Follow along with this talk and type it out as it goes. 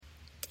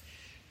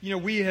You know,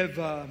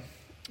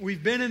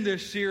 we've been in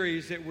this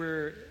series that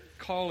we're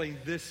calling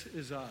This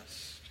Is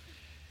Us.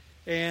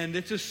 And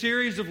it's a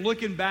series of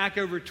looking back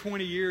over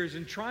 20 years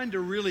and trying to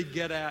really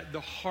get at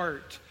the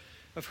heart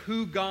of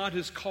who God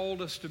has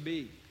called us to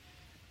be.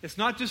 It's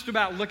not just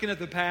about looking at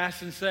the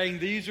past and saying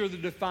these are the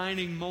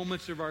defining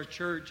moments of our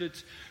church.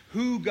 It's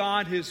who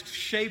God has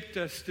shaped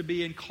us to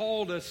be and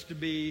called us to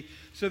be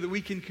so that we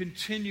can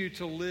continue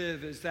to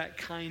live as that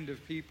kind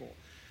of people.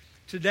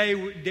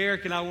 Today,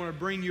 Derek and I want to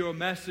bring you a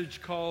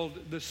message called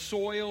The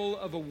Soil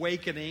of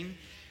Awakening.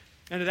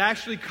 And it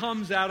actually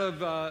comes out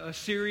of a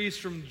series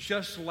from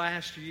just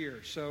last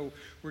year. So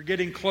we're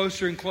getting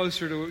closer and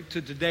closer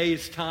to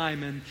today's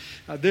time. And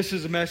this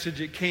is a message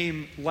that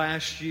came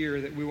last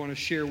year that we want to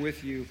share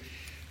with you.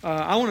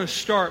 I want to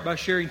start by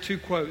sharing two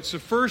quotes. The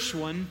first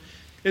one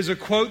is a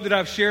quote that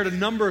I've shared a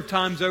number of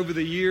times over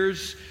the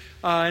years.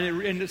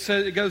 And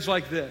it goes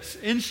like this: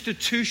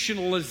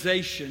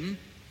 institutionalization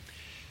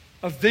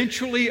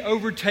eventually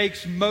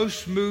overtakes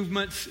most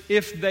movements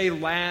if they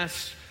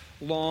last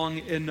long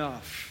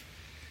enough.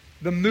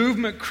 The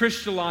movement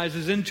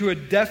crystallizes into a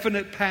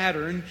definite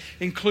pattern,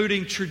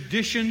 including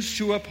traditions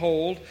to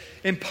uphold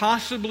and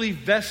possibly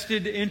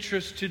vested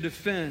interests to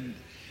defend.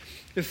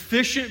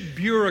 Efficient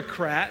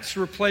bureaucrats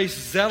replace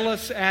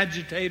zealous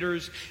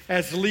agitators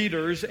as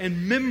leaders,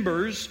 and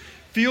members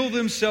feel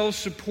themselves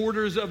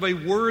supporters of a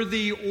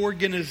worthy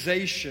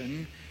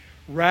organization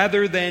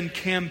rather than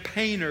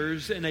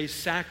campaigners in a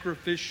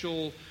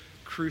sacrificial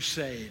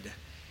crusade.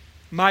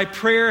 My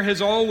prayer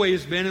has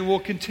always been and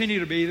will continue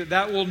to be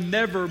that will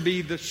never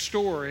be the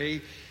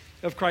story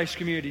of Christ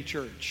Community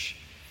Church.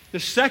 The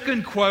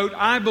second quote,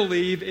 I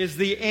believe, is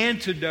the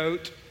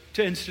antidote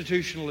to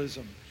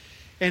institutionalism.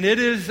 And it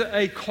is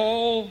a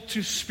call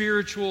to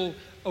spiritual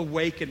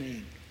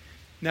awakening.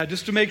 Now,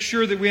 just to make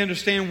sure that we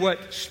understand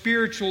what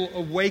spiritual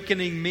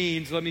awakening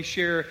means, let me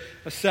share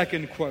a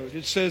second quote.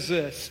 It says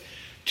this: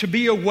 to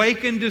be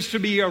awakened is to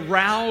be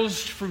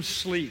aroused from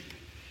sleep,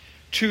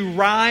 to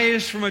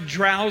rise from a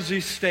drowsy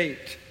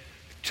state,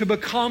 to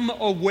become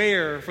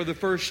aware for the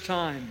first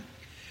time.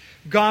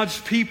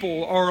 God's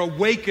people are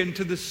awakened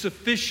to the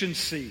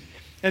sufficiency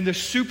and the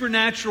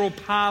supernatural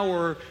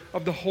power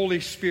of the Holy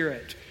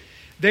Spirit.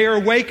 They are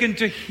awakened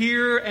to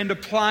hear and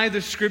apply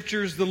the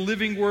Scriptures, the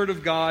living Word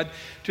of God,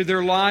 to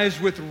their lives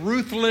with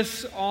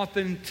ruthless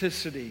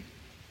authenticity.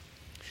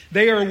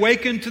 They are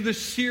awakened to the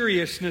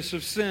seriousness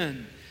of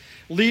sin,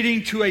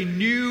 leading to a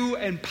new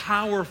and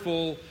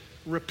powerful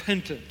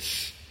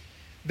repentance.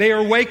 They are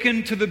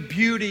awakened to the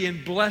beauty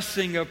and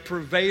blessing of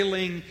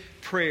prevailing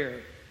prayer.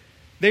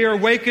 They are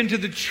awakened to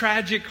the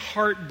tragic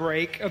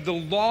heartbreak of the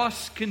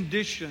lost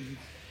condition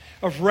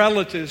of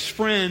relatives,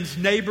 friends,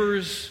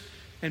 neighbors,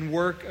 and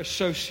work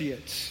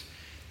associates.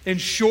 In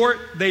short,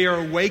 they are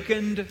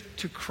awakened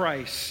to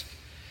Christ,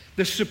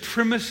 the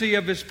supremacy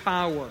of His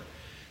power,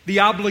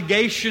 the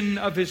obligation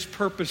of His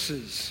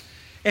purposes,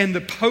 and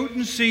the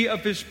potency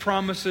of His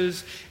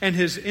promises and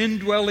His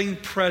indwelling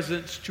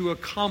presence to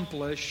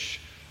accomplish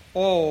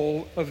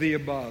all of the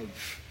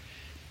above.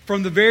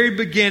 From the very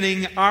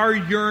beginning, our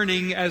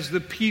yearning as the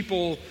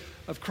people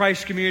of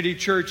Christ Community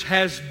Church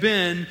has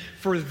been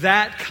for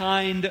that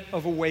kind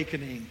of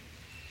awakening.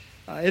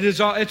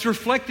 It's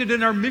reflected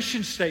in our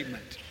mission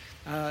statement.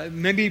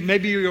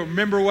 Maybe you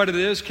remember what it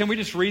is. Can we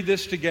just read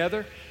this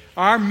together?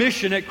 Our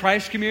mission at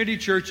Christ Community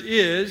Church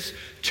is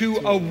to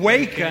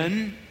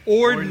awaken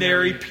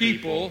ordinary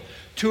people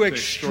to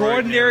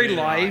extraordinary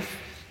life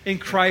in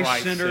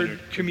Christ-centered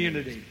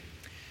community.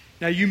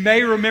 Now, you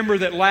may remember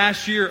that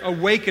last year,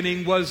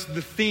 awakening was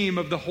the theme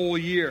of the whole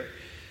year.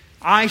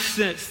 I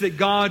sensed that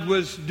God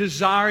was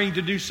desiring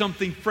to do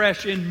something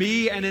fresh in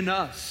me and in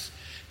us,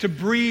 to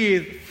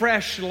breathe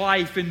fresh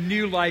life and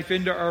new life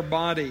into our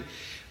body.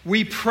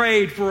 We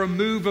prayed for a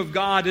move of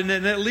God, and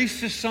at least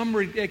to some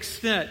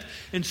extent,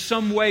 in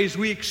some ways,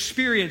 we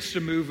experienced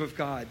a move of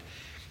God.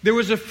 There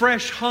was a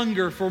fresh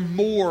hunger for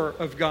more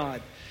of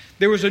God.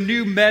 There was a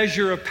new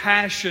measure of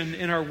passion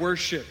in our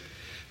worship.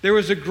 There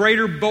was a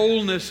greater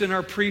boldness in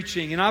our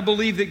preaching. And I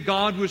believe that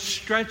God was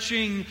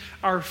stretching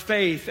our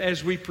faith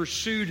as we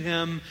pursued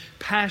Him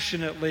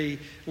passionately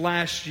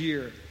last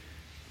year.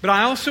 But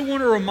I also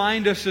want to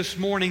remind us this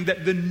morning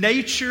that the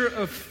nature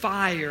of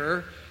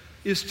fire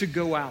is to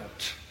go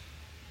out.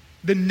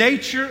 The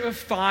nature of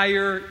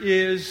fire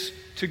is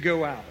to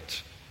go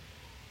out.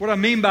 What I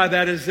mean by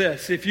that is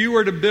this: if you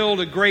were to build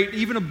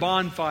even a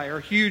bonfire,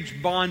 a huge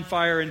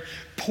bonfire, and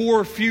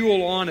pour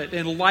fuel on it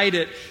and light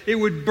it, it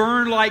would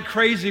burn like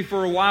crazy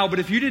for a while. But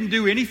if you didn't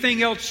do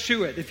anything else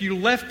to it, if you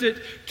left it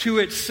to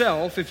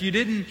itself, if you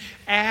didn't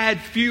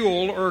add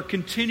fuel or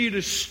continue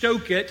to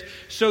stoke it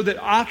so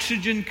that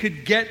oxygen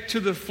could get to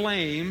the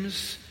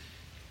flames,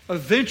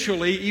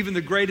 eventually even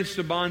the greatest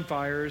of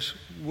bonfires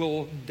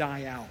will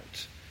die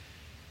out.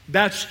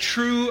 That's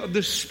true of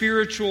the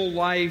spiritual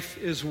life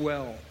as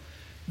well.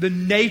 The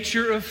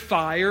nature of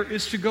fire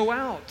is to go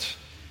out.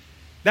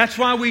 That's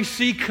why we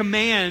see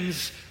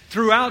commands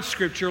throughout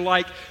Scripture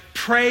like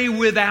pray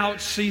without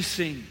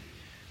ceasing,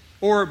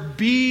 or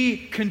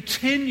be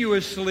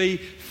continuously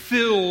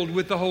filled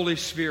with the Holy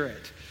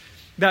Spirit.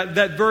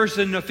 That verse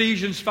in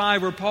Ephesians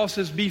 5 where Paul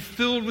says, be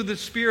filled with the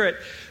Spirit,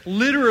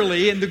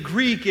 literally in the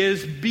Greek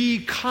is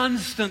be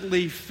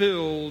constantly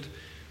filled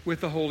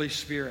with the Holy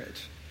Spirit.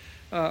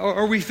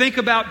 Or we think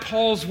about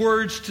Paul's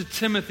words to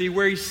Timothy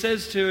where he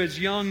says to his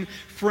young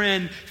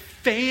friend,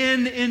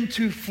 fan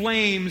into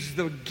flames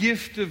the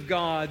gift of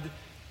God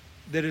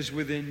that is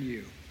within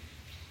you.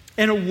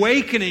 An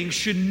awakening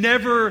should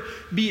never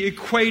be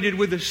equated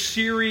with a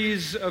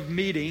series of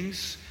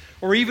meetings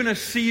or even a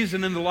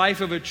season in the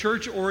life of a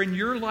church or in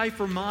your life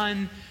or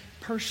mine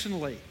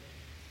personally.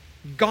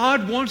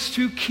 God wants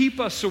to keep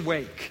us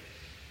awake.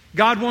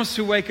 God wants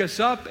to wake us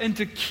up and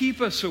to keep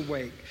us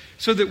awake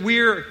so that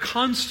we're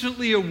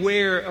constantly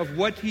aware of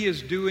what He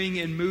is doing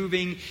and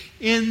moving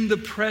in the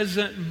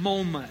present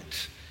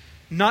moment.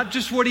 Not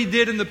just what He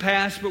did in the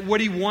past, but what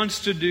He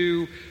wants to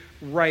do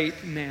right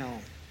now.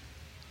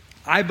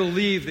 I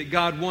believe that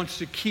God wants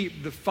to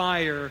keep the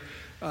fire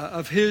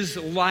of His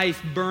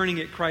life burning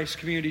at Christ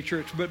Community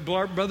Church. But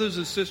brothers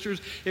and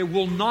sisters, it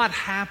will not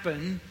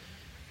happen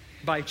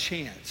by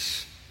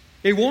chance.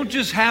 It won't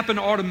just happen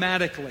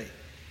automatically.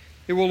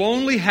 It will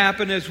only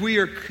happen as we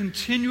are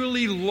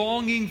continually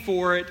longing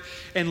for it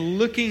and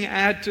looking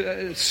at,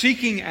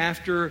 seeking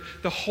after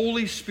the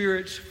Holy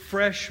Spirit's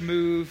fresh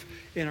move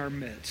in our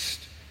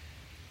midst.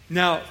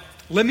 Now,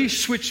 let me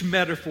switch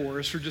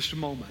metaphors for just a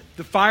moment.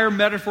 The fire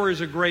metaphor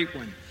is a great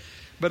one.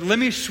 But let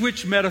me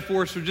switch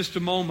metaphors for just a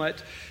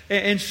moment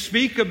and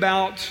speak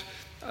about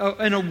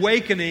an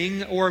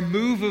awakening or a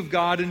move of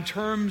God in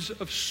terms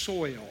of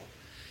soil.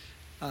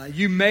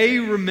 You may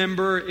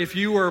remember, if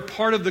you were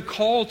part of the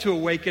call to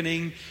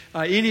awakening,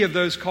 any of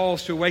those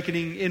calls to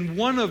awakening, in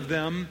one of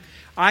them,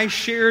 I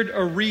shared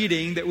a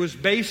reading that was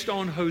based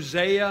on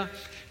Hosea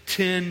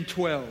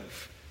 10:12.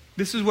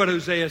 This is what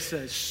Hosea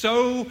says.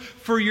 Sow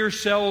for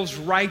yourselves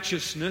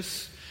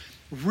righteousness,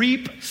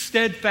 reap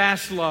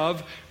steadfast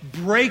love,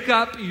 break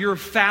up your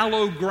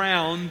fallow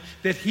ground,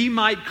 that He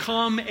might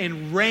come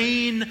and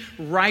rain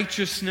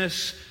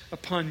righteousness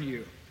upon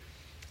you.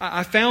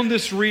 I found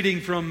this reading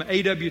from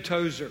A.W.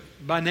 Tozer.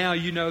 By now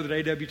you know that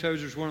A.W.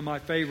 Tozer is one of my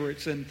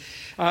favorites. And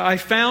I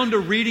found a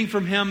reading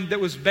from him that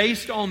was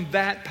based on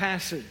that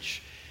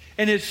passage.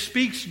 And it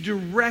speaks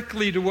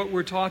directly to what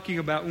we're talking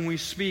about when we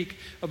speak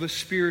of a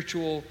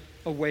spiritual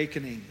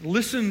awakening.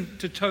 Listen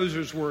to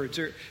Tozer's words.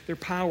 They're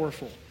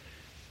powerful.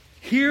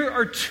 Here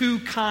are two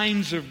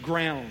kinds of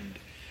ground.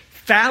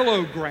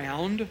 Fallow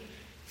ground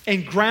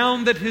and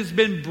ground that has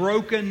been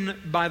broken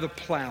by the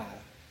plow.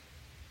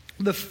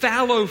 The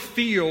fallow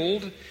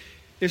field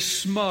is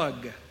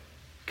smug,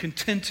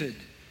 contented,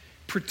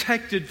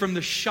 protected from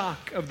the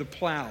shock of the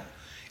plow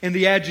and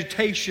the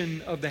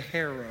agitation of the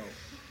harrow.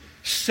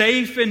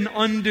 Safe and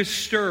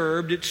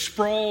undisturbed, it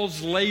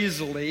sprawls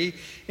lazily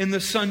in the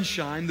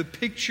sunshine, the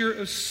picture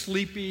of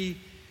sleepy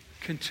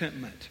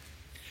contentment.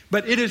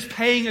 But it is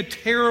paying a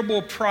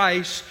terrible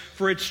price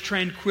for its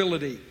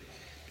tranquility.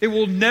 It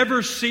will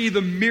never see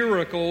the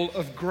miracle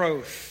of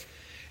growth.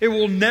 It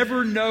will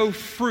never know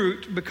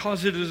fruit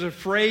because it is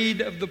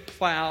afraid of the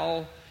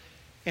plow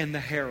and the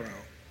harrow.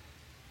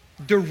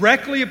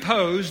 Directly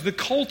opposed, the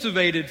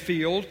cultivated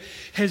field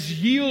has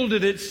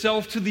yielded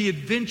itself to the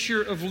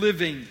adventure of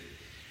living.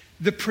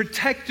 The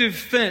protective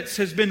fence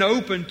has been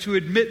opened to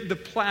admit the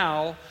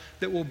plow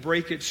that will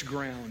break its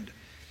ground.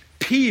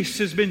 Peace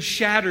has been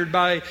shattered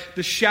by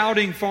the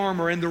shouting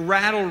farmer and the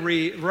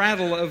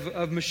rattle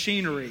of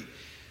machinery.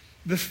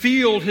 The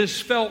field has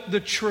felt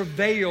the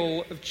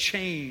travail of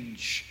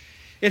change.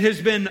 It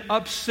has been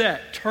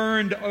upset,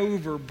 turned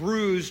over,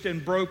 bruised,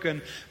 and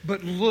broken.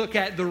 But look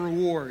at the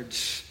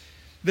rewards.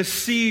 The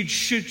seed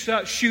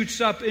shoots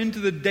up into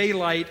the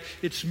daylight,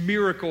 its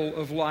miracle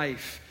of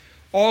life.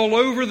 All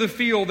over the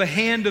field, the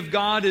hand of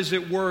God is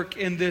at work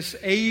in this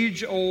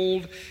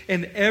age-old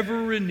and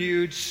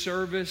ever-renewed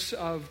service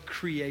of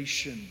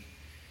creation.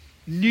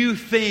 New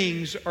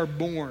things are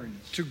born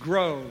to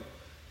grow,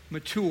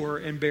 mature,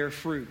 and bear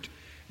fruit.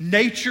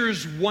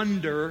 Nature's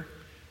wonder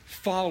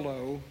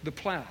follow the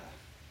plow.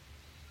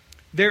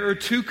 There are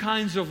two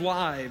kinds of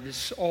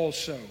lives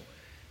also,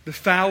 the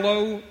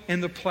fallow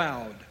and the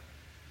plowed.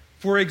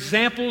 For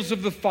examples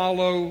of the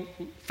fallow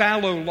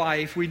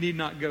life, we need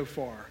not go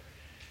far.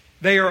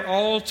 They are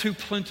all too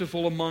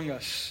plentiful among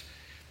us.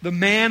 The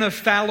man of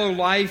fallow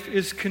life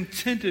is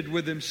contented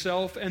with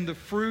himself and the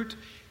fruit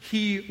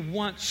he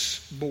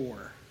once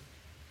bore.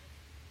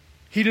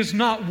 He does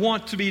not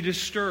want to be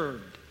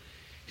disturbed.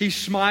 He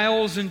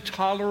smiles in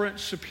tolerant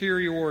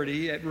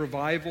superiority at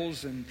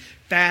revivals and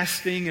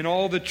fasting and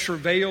all the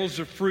travails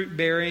of fruit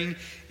bearing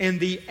and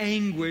the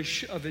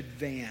anguish of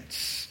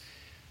advance.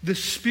 The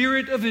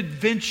spirit of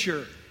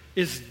adventure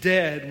is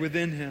dead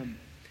within him.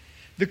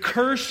 The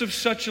curse of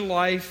such a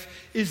life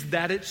is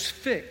that it's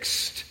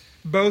fixed,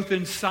 both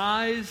in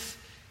size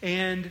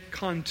and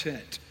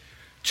content.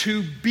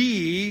 To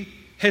be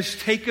has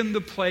taken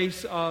the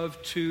place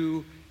of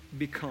to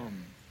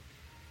become.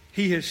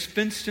 He has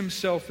fenced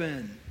himself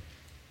in.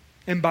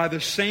 and by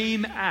the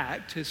same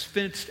act has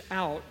fenced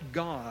out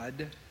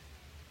God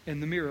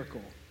and the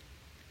miracle.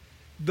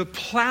 The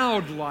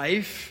plowed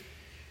life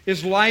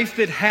is life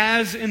that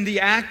has, in the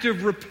act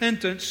of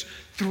repentance,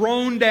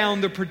 thrown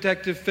down the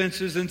protective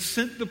fences and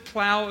sent the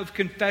plow of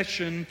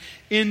confession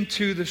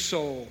into the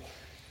soul.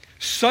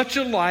 Such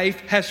a life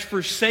has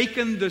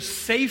forsaken the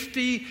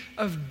safety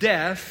of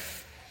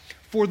death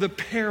for the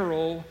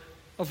peril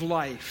of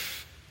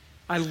life.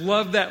 I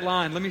love that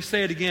line. Let me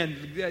say it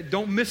again.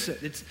 Don't miss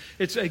it.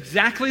 It's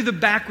exactly the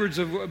backwards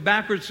of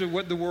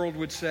what the world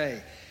would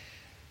say.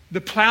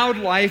 The plowed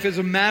life is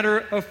a matter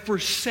of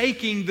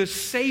forsaking the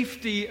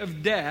safety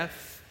of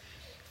death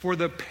for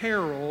the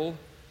peril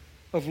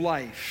of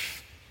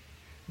life.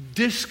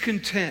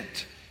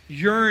 Discontent,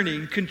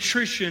 yearning,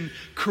 contrition,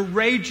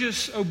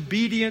 courageous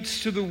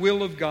obedience to the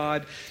will of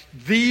God,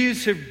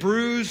 these have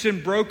bruised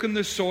and broken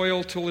the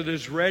soil till it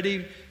is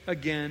ready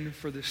again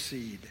for the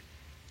seed.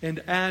 And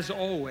as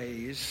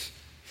always,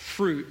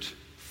 fruit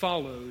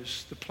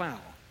follows the plow.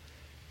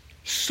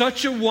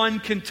 Such a one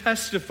can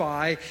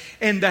testify,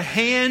 and the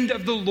hand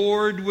of the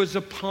Lord was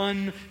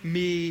upon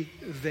me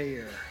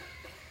there.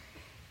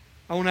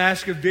 I want to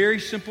ask a very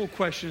simple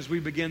question as we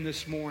begin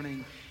this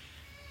morning.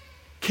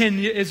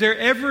 Is there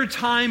ever a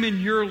time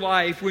in your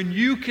life when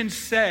you can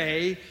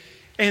say,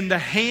 and the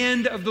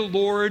hand of the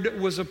Lord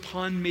was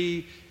upon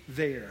me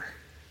there?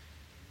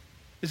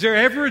 Is there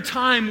ever a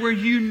time where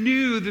you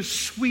knew the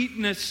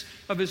sweetness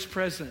of His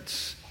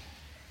presence?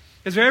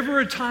 Is there ever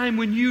a time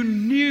when you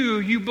knew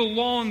you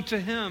belonged to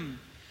Him?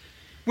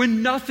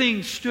 When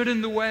nothing stood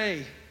in the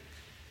way?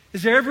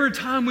 Is there ever a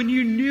time when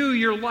you knew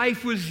your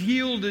life was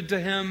yielded to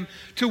Him,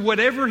 to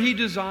whatever He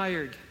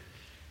desired,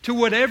 to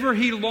whatever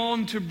He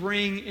longed to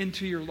bring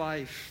into your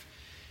life?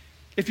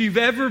 If you've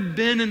ever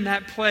been in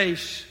that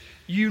place,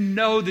 you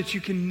know that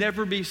you can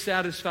never be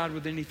satisfied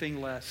with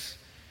anything less.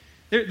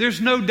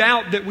 There's no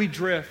doubt that we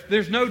drift.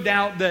 There's no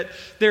doubt that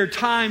there are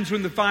times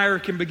when the fire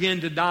can begin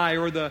to die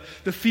or the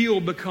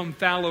field become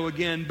fallow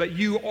again. But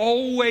you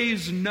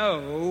always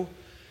know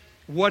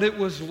what it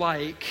was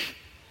like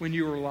when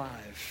you were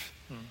alive.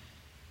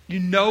 You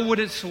know what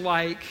it's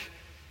like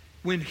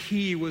when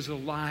He was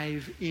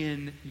alive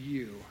in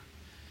you.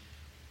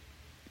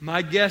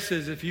 My guess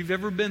is if you've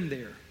ever been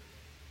there,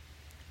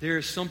 there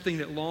is something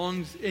that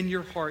longs in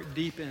your heart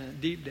deep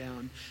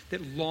down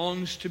that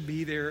longs to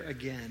be there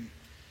again.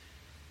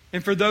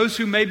 And for those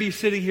who may be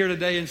sitting here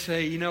today and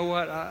say, you know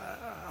what,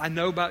 I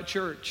know about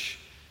church,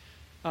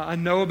 I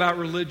know about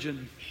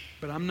religion,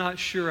 but I'm not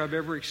sure I've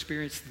ever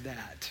experienced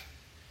that.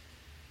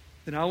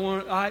 Then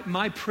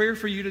my prayer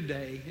for you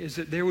today is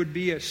that there would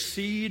be a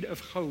seed of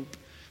hope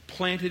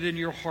planted in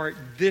your heart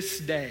this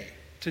day,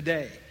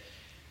 today,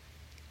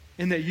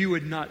 and that you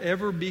would not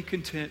ever be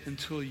content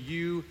until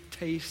you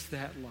taste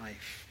that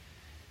life.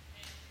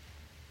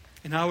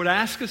 And I would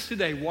ask us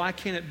today, why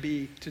can't it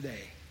be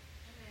today?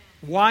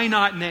 Why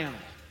not now?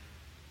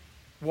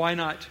 Why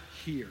not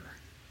here?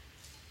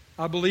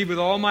 I believe with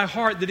all my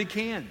heart that it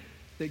can.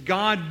 That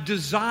God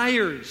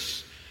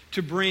desires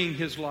to bring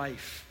His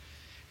life.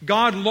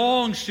 God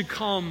longs to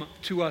come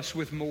to us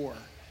with more.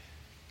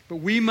 But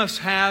we must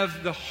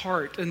have the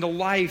heart and the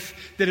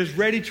life that is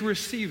ready to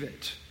receive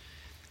it.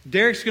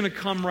 Derek's going to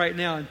come right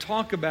now and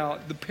talk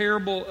about the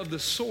parable of the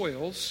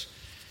soils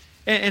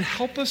and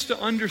help us to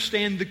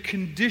understand the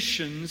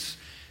conditions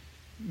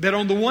that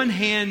on the one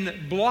hand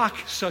block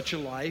such a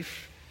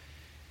life,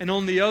 and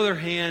on the other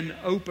hand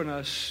open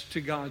us to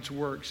God's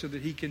work so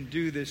that He can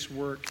do this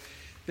work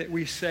that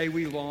we say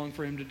we long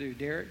for Him to do.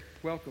 Derek,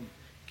 welcome.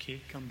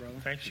 Keith, come brother.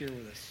 Thank you. Share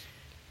with us.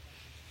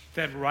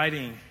 That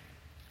writing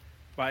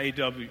by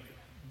A.W.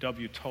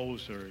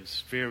 Tozer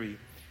is very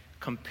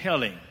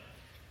compelling.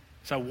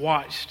 As I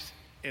watched,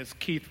 as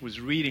Keith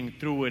was reading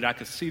through it, I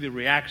could see the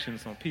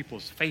reactions on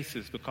people's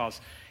faces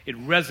because it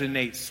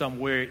resonates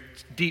somewhere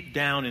deep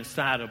down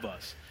inside of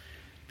us,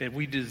 that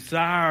we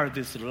desire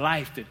this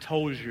life that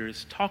Tozer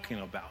is talking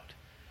about.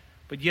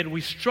 But yet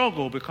we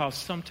struggle because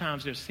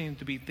sometimes there seem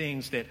to be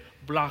things that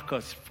block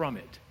us from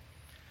it.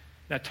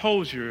 Now,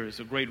 Tozer is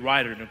a great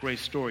writer and a great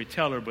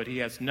storyteller, but he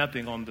has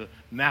nothing on the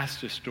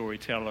master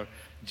storyteller,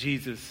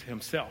 Jesus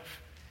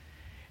Himself.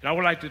 And I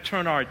would like to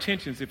turn our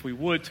attentions, if we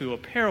would, to a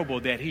parable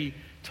that he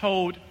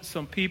told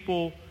some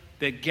people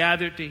that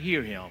gathered to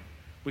hear Him.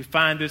 We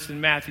find this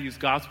in Matthew's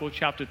Gospel,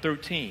 chapter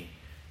 13.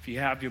 If you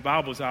have your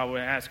Bibles, I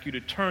would ask you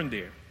to turn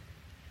there.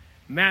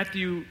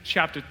 Matthew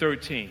chapter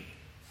 13. I'm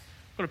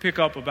going to pick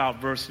up about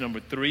verse number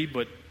 3,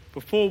 but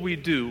before we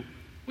do,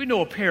 we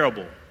know a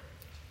parable.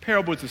 A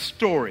parable is a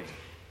story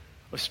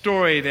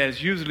that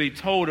is usually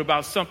told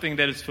about something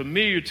that is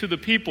familiar to the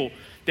people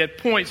that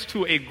points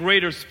to a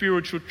greater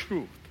spiritual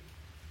truth.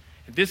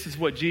 And this is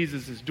what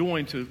Jesus is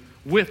doing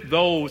with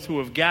those who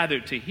have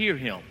gathered to hear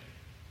Him.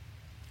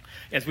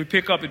 As we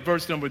pick up at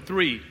verse number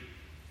 3,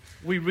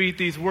 we read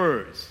these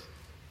words.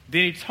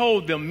 Then He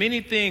told them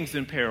many things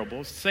in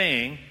parables,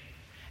 saying,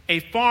 a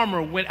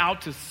farmer went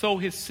out to sow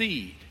his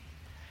seed.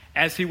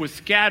 As he was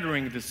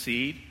scattering the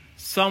seed,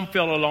 some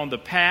fell along the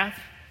path,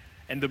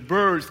 and the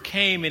birds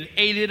came and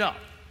ate it up.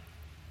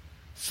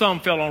 Some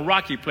fell on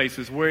rocky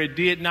places where it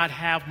did not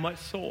have much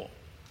soil.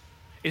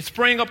 It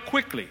sprang up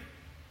quickly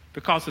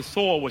because the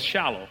soil was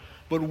shallow.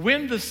 But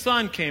when the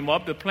sun came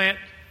up, the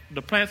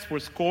plants were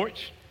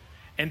scorched,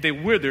 and they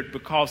withered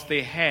because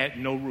they had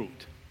no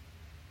root.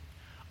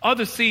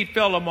 Other seed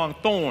fell among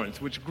thorns,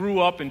 which grew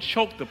up and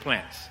choked the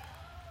plants.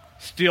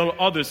 Still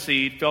other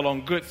seed fell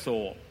on good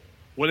soil,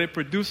 where it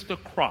produced a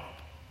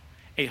crop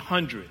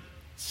 100,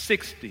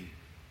 60,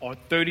 or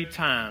 30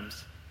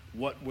 times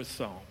what was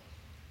sown.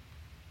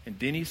 And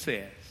then he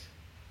says,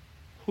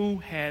 who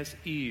has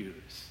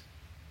ears,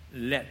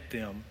 let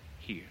them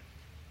hear.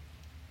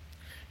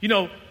 You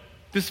know,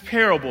 this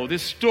parable,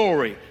 this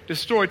story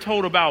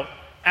told about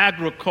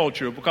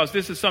agriculture, because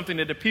this is something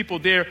that the people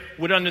there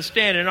would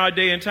understand in our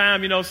day and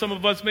time. You know, some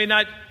of us may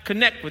not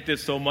connect with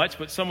this so much,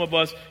 but some of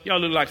us, y'all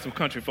look like some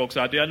country folks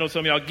out there. I know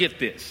some of y'all get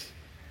this.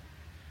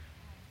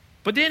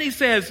 But then he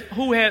says,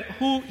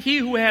 he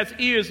who has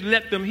ears,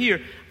 let them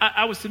hear.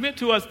 I would submit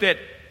to us that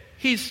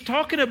he's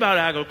talking about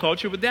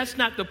agriculture, but that's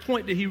not the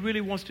point that he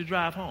really wants to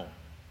drive home.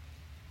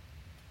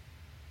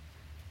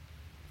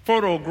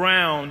 Fertile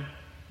ground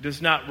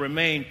does not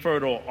remain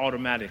fertile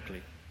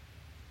automatically.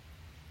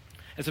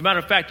 As a matter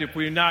of fact, if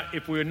we're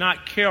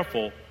not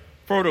careful,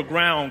 fertile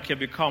ground can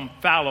become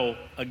fallow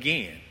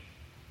again.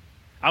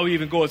 I would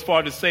even go as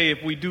far to say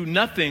if we do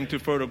nothing to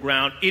fertile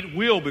ground, it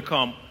will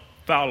become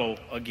fallow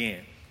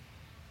again.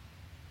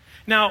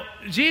 Now,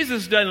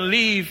 Jesus doesn't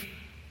leave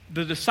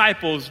the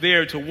disciples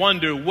there to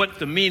wonder what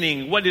the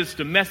meaning, what is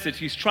the message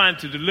he's trying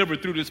to deliver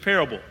through this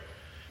parable.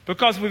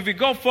 Because if we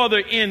go further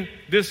in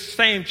this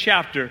same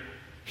chapter,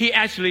 he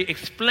actually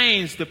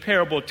explains the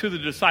parable to the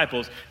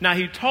disciples. Now,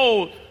 he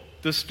told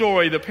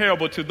the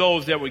parable to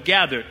those that were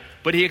gathered,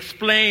 but he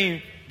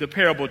explained the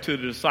parable to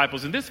the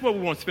disciples. And this is where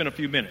we want to spend a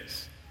few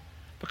minutes,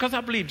 because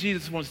I believe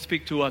Jesus wants to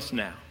speak to us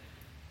now.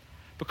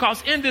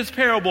 Because in this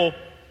parable,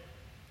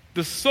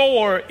 the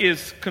sower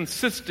is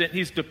consistent,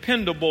 he's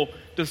dependable.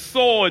 The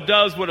sower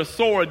does what a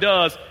sower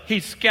does, he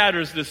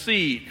scatters the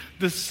seed.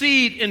 The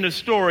seed in the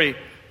story,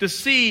 the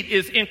seed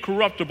is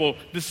incorruptible.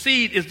 The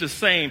seed is the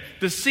same.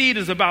 The seed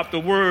is about the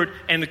word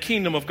and the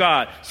kingdom of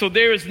God. So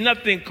there is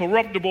nothing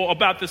corruptible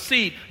about the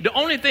seed. The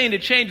only thing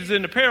that changes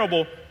in the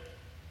parable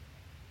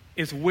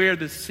is where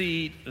the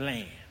seed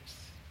lands.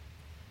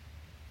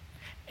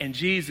 And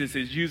Jesus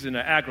is using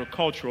an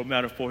agricultural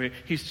metaphor here.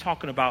 He's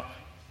talking about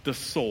the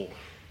soil.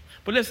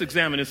 But let's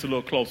examine this a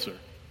little closer,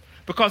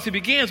 because he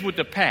begins with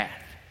the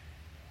path.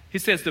 He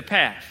says the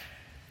path.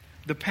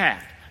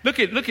 Look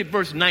at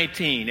verse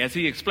 19 as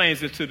he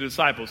explains this to the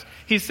disciples.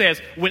 He says,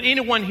 when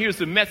anyone hears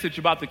the message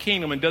about the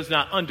kingdom and does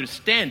not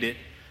understand it,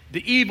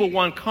 the evil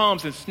one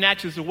comes and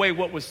snatches away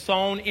what was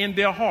sown in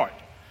their heart.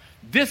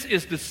 This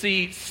is the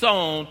seed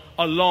sown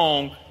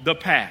along the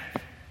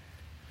path.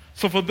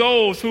 So for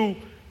those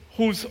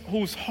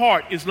whose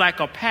heart is like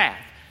a path,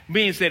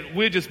 means that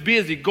we're just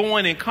busy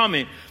going and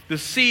coming. The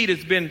seed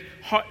has been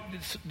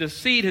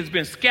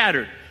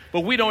scattered, but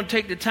we don't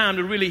take the time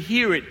to really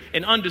hear it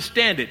and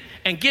understand it.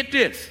 And get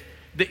this,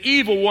 the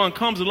evil one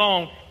comes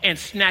along and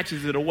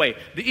snatches it away.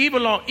 The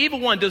evil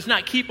one does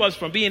not keep us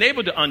from being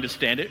able to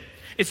understand it.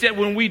 It's that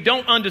when we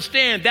don't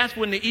understand, that's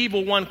when the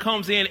evil one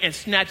comes in and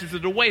snatches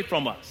it away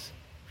from us.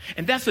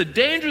 And that's a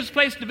dangerous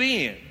place to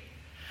be in.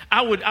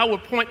 I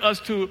would point us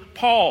to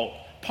Paul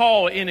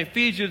in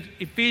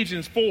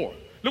Ephesians 4.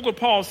 Look what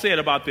Paul said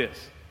about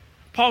this.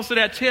 Paul said,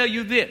 I tell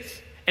you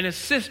this, and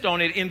insist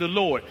on it in the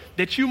Lord,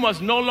 that you must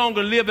no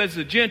longer live as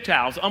the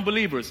Gentiles,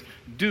 unbelievers,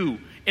 do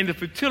in the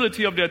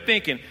futility of their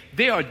thinking.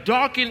 They are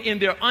darkened in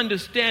their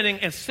understanding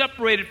and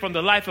separated from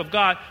the life of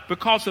God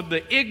because of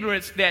the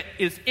ignorance that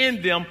is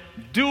in them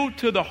due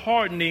to the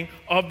hardening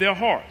of their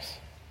hearts.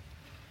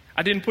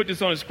 I didn't put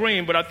this on the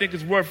screen, but I think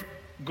it's worth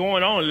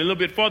going on a little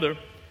bit further.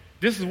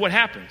 This is what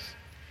happens.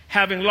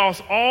 Having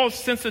lost all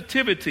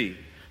sensitivity,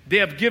 they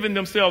have given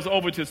themselves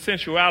over to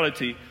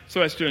sensuality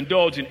so as to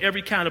indulge in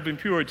every kind of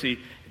impurity.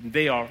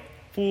 They are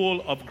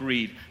full of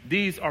greed.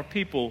 These are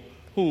people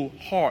whose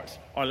hearts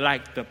are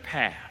like the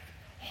path,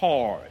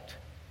 hard,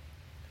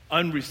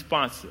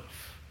 unresponsive.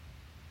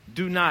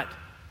 Do not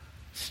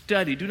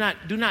study, do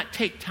not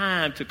take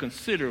time to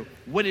consider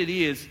what it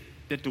is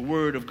that the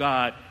Word of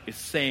God is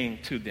saying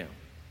to them.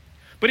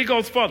 But he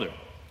goes further.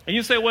 And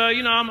you say, well,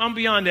 I'm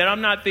beyond that.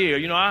 I'm not there.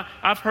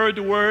 I've heard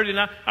the Word and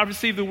I've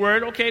received the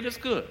Word. Okay, that's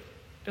good.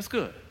 That's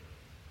good.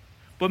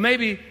 But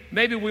maybe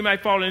we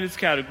might fall in this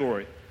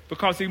category,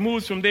 because he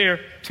moves from there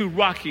to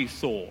rocky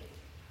soil.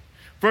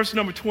 Verse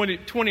number 20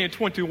 and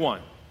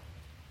 21.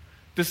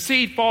 The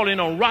seed falling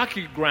on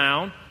rocky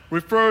ground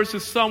refers to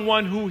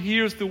someone who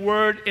hears the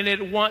word and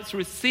at once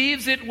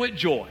receives it with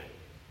joy.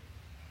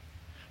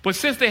 But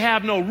since they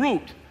have no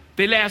root,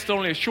 they last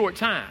only a short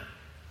time.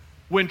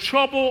 When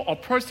trouble or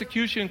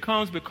persecution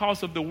comes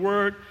because of the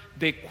word,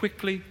 they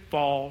quickly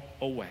fall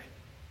away.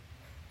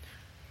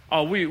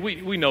 Oh,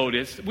 we know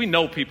this. We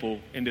know people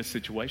in this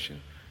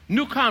situation.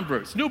 New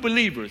converts, new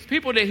believers,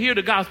 people that hear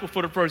the gospel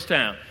for the first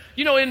time.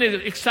 Isn't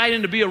it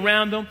exciting to be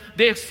around them?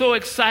 They're so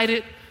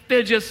excited.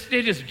 They're just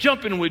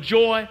jumping with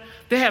joy.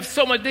 They have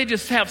so much, they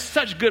just have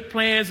such good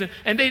plans,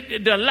 and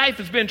their life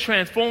has been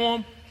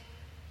transformed,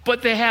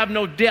 but they have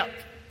no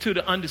depth to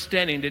the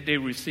understanding that they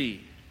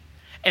receive.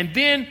 And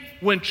then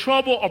when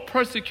trouble or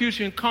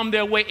persecution come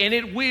their way, and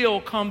it will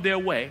come their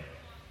way,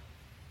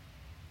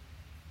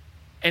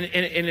 and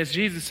as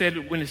Jesus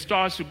said, when it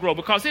starts to grow,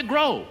 because it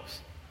grows,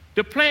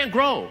 the plant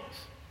grows.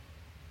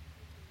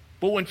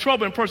 But when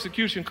trouble and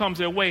persecution comes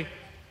their way,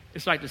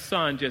 it's like the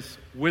sun just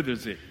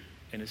withers it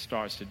and it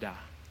starts to die.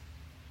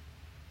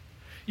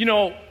 You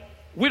know,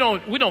 we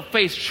don't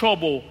face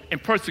trouble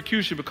and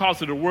persecution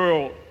because of the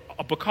world,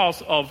 or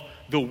because of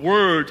the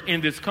word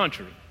in this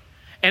country.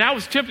 And I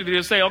was tempted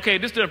to say, okay,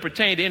 this doesn't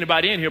pertain to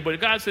anybody in here, but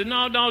God said,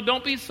 no,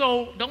 don't be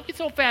so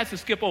fast to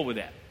skip over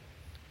that.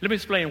 Let me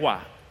explain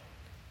why.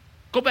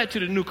 Go back to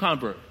the new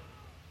convert.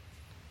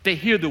 They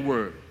hear the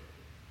word.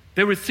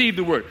 They receive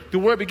the word. The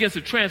word begins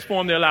to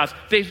transform their lives.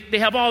 They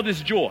have all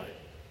this joy.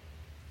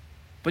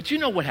 But you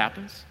know what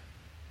happens?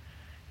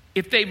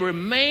 If they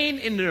remain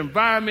in the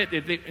environment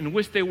in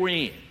which they were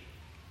in,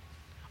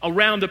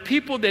 around the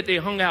people that they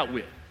hung out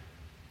with,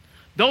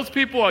 those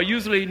people are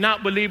usually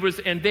not believers,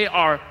 and they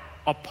are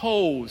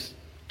opposed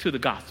to the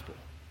gospel.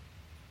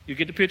 You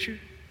get the picture?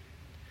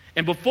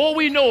 And before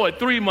we know it,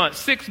 3 months,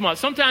 6 months,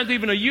 sometimes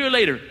even a year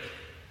later,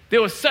 there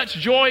was such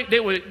joy. They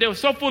were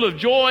so full of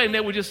joy, and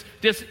they were just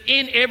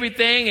in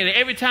everything. And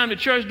every time the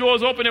church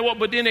doors open,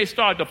 but then they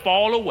started to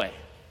fall away.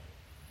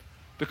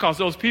 Because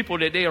those people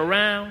that they're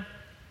around,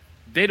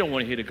 they don't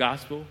want to hear the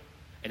gospel,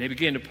 and they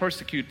begin to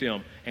persecute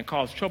them and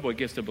cause trouble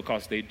against them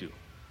because they do.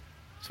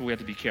 So we have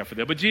to be careful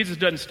there. But Jesus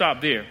doesn't stop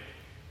there.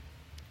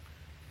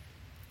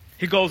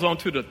 He goes on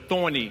to the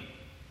thorny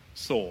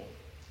soil.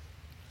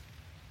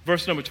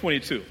 Verse number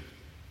 22.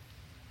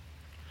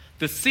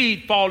 The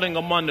seed falling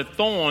among the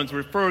thorns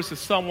refers to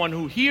someone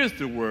who hears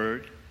the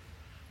word,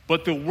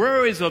 but the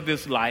worries of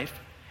this life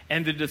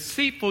and the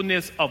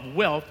deceitfulness of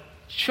wealth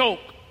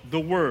choke the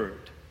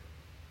word,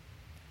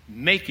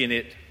 making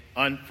it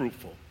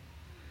unfruitful.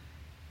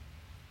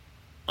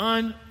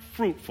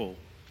 Unfruitful.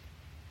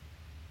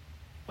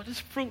 What does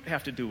fruit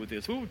have to do with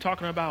this? We were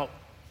talking about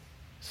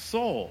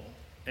soil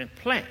and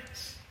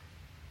plants,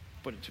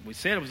 but we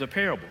said it was a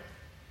parable.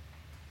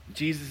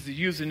 Jesus is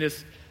using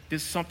this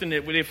is something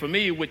that we're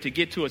familiar with to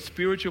get to a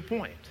spiritual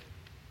point.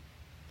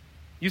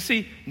 You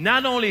see,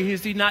 not only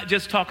is he not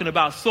just talking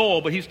about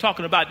soul, but he's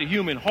talking about the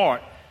human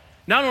heart.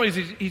 Not only is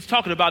he's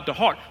talking about the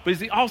heart, but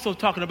he's also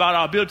talking about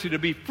our ability to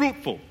be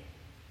fruitful.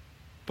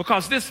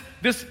 Because this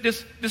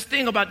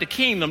thing about the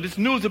kingdom, this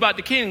news about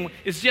the kingdom,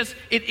 is just,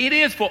 it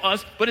is for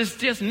us, but it's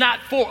just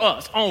not for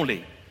us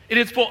only. It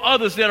is for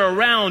others that are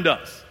around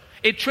us.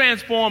 It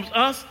transforms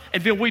us,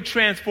 and then we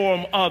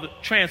transform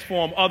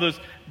others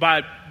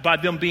by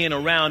them being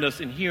around us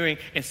and hearing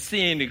and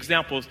seeing the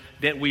examples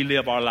that we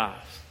live our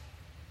lives.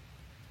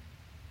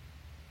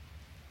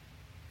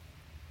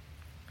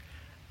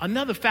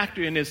 Another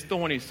factor in this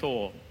thorny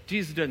soil,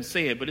 Jesus doesn't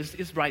say it, but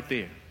it's right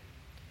there.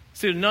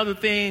 See, another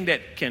thing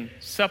that can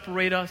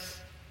separate us,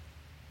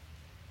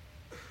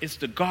 it's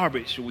the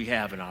garbage we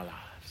have in our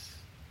lives.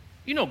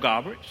 You know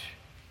garbage.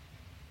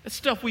 It's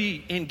stuff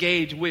we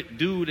engage with,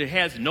 do that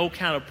has no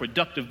kind of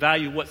productive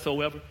value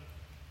whatsoever.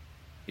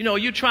 You know,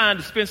 you're trying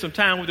to spend some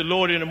time with the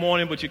Lord in the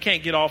morning, but you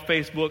can't get off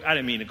Facebook. I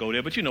didn't mean to go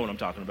there, but you know what I'm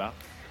talking about.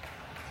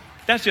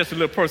 That's just a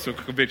little personal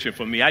conviction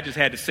for me. I just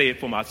had to say it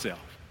for myself.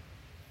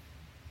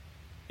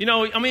 You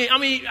know,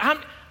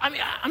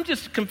 I'm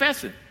just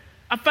confessing.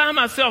 I find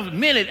myself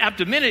minute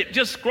after minute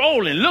just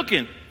scrolling,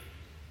 looking,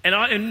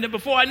 and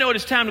before I know it,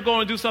 it's time to go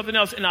and do something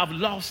else, and I've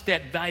lost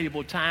that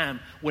valuable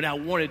time when I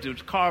wanted to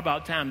carve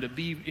out time to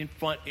be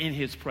in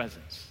his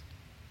presence.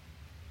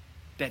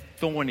 That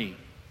thorny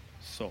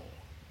soul.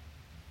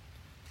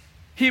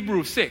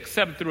 Hebrews 6,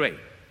 7 through 8.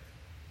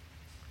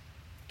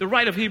 The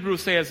writer of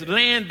Hebrews says,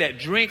 land that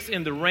drinks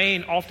in the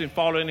rain often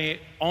falling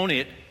on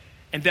it,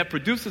 and that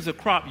produces a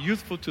crop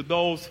useful to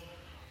those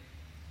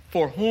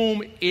for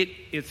whom it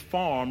is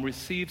farmed,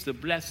 receives the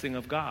blessing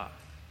of God.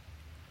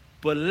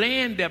 But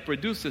land that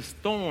produces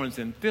thorns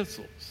and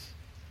thistles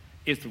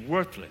is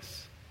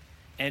worthless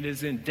and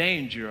is in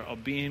danger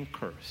of being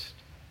cursed.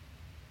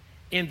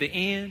 In the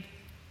end,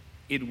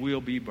 it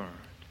will be burned.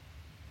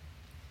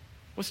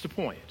 What's the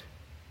point?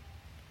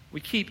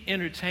 We keep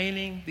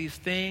entertaining these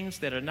things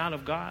that are not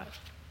of God.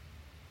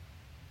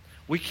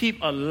 We keep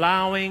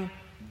allowing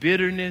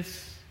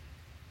bitterness,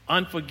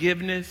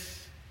 unforgiveness.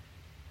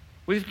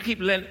 We keep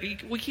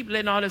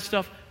letting all this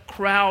stuff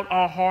crowd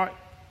our heart,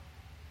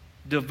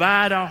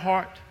 divide our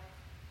heart.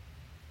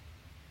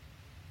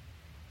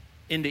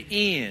 In the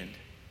end,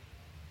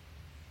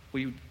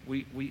 we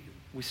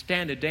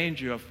stand the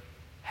danger of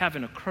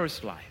having a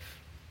cursed life.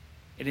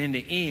 And in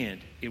the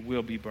end, it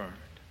will be burned.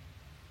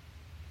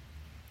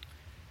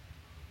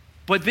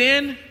 But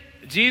then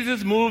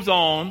Jesus moves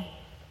on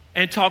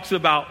and talks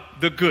about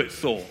the good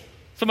soul.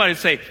 Somebody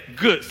say,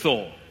 good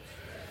soul.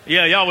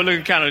 Yeah, y'all were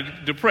looking kind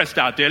of depressed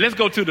out there. Let's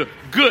go to the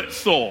good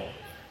soul.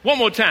 One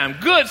more time,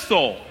 good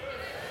soul.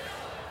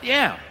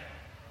 Yeah,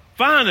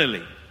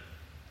 finally,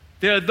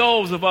 there are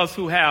those of us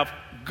who have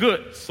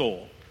good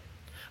soul.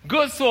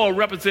 Good soil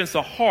represents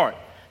a heart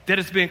that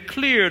has been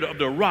cleared of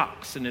the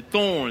rocks and the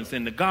thorns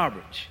and the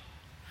garbage.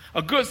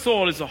 A good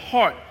soil is a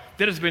heart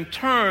that has been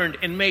turned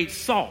and made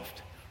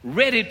soft,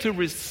 ready to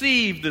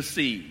receive the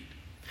seed.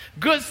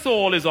 Good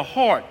soil is a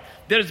heart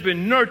that has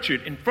been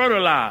nurtured and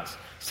fertilized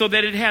so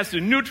that it has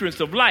the nutrients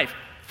of life.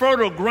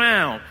 Fertile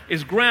ground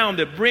is ground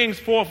that brings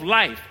forth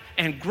life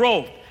and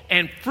growth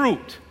and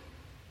fruit.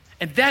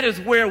 And that is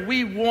where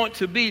we want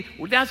to be.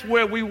 That's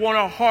where we want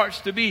our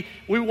hearts to be.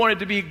 We want it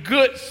to be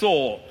good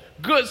soil.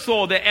 Good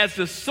soil that as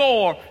the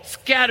soil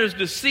scatters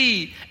the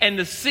seed and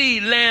the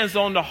seed lands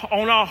on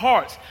our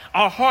hearts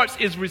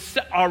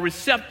are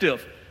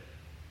receptive.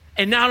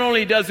 And not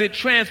only does it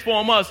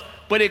transform us,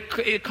 but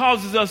it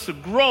causes us to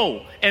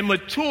grow and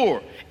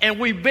mature. And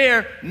we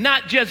bear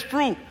not just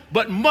fruit,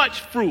 but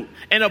much fruit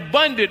and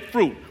abundant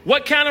fruit.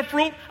 What kind of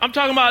fruit? I'm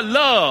talking about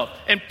love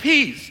and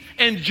peace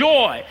and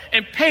joy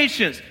and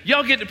patience.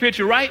 Y'all get the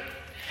picture, right?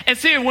 And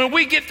see, when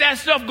we get that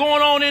stuff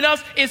going on in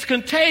us, it's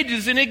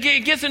contagious and it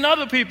gets in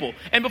other people.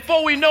 And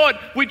before we know it,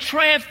 we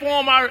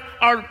transform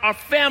our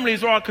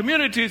families or our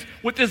communities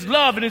with this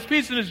love and this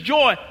peace and this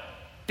joy.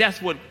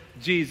 That's what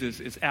Jesus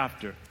is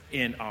after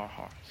in our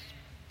hearts.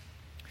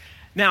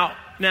 Now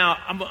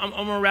I'm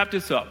going to wrap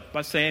this up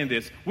by saying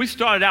this. We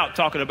started out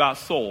talking about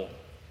soul.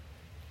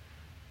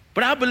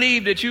 But I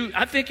believe that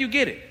I think you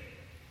get it.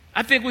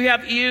 I think we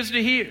have ears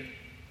to hear.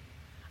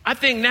 I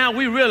think now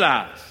we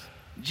realize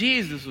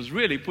Jesus was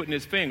really putting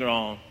his finger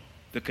on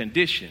the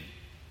condition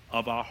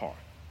of our heart.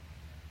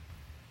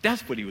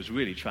 That's what he was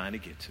really trying to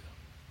get to.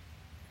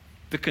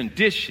 The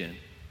condition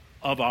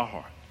of our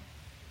heart.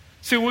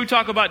 See, when we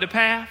talk about the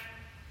path,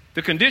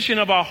 the condition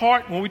of our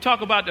heart, when we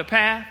talk about the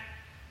path,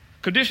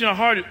 condition of our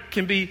heart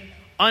can be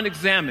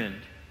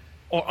unexamined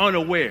or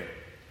unaware.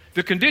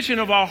 The condition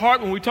of our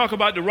heart, when we talk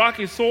about the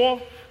rocky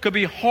soil, could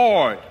be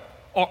hard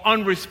or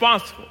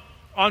unresponsive.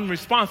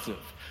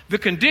 The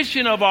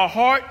condition of our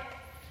heart,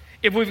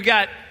 if we've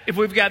got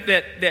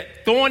that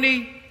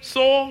thorny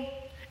soil,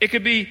 it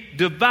could be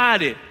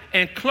divided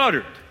and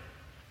cluttered.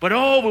 But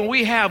when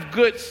we have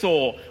good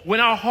soil, when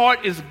our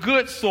heart is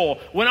good soil,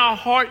 when our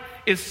heart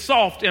is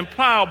soft and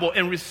pliable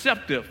and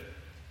receptive,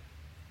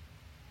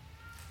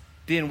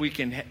 then we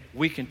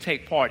can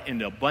take part in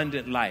the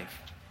abundant life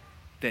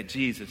that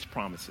Jesus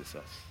promises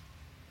us.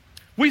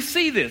 We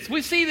see this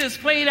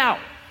played out.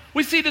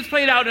 We see this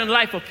played out in the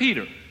life of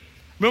Peter.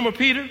 Remember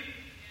Peter?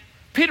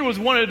 Peter was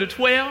one of the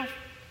 12.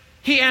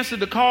 He answered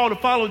the call to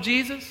follow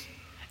Jesus.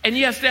 And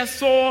yes, that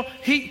soil,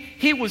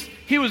 he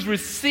was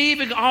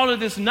receiving all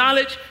of this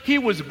knowledge. He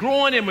was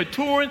growing and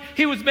maturing.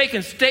 He was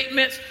making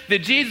statements that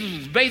Jesus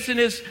was basing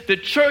the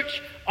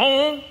church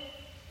on.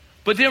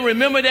 But then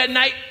remember that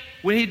night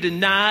when he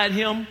denied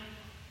him,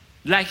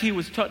 like it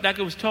was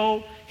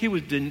told,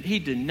 he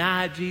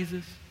denied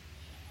Jesus.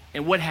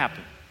 And what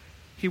happened?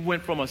 He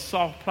went from a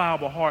soft,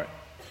 pliable heart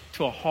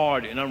to a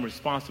hard and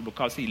unresponsible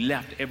because he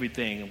left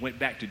everything and went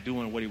back to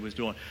doing what he was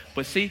doing.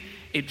 But see,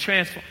 it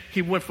transformed.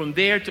 He went from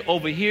there to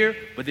over here,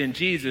 but then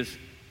Jesus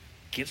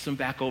gets him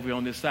back over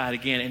on this side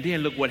again. And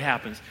then look what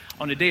happens.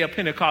 On the day of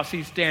Pentecost,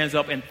 he stands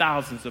up and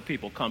thousands of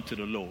people come to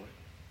the Lord.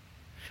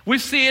 We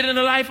see it in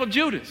the life of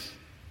Judas.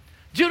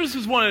 Judas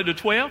was one of the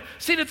 12.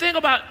 See, the thing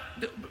about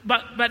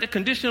the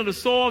condition of the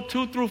soil,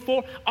 2 through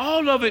 4,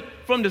 all of it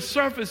from the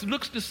surface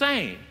looks the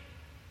same.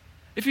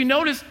 If you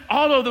notice,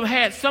 all of them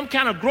had some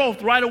kind of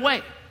growth right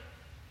away.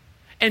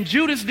 And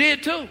Judas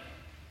did too.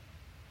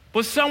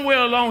 But somewhere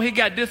along, he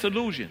got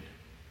disillusioned.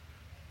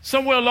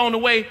 Somewhere along the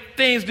way,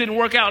 things didn't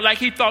work out like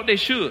he thought they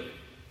should.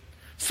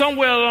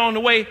 Somewhere along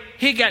the way,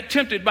 he got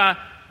tempted by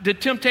the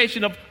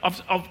temptation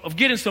of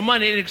getting some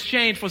money in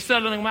exchange for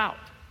selling him out.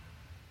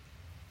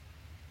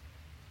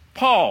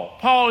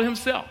 Paul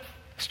himself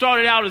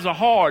started out as a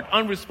hard,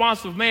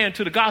 unresponsive man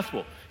to the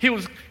gospel. He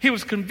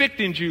was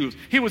convicting Jews.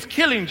 He was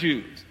killing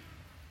Jews.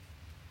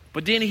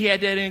 But then he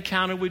had that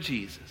encounter with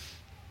Jesus.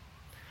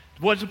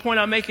 What's the point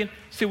I'm making?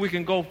 See, we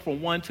can go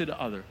from one to the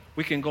other.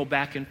 We can go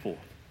back and forth.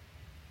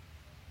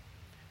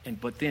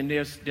 But then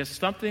there's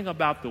something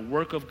about the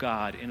work of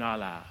God in our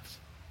lives,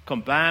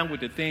 combined with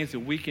the things that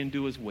we can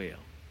do as well,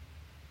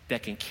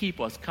 that can keep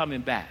us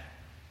coming back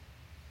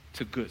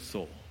to good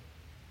soil.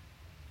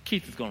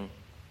 Keith is going to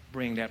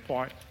bring that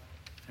part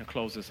and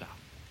close us out.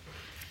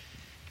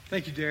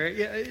 Thank you, Derek.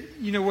 Yeah,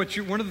 you know what?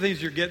 One of the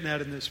things you're getting at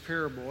in this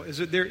parable is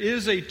that there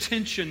is a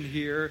tension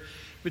here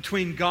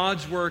between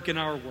God's work and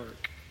our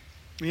work.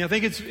 I mean, I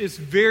think it's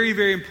very,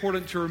 very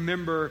important to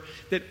remember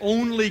that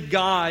only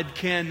God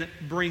can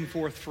bring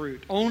forth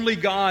fruit. Only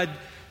God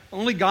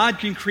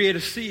can create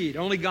a seed.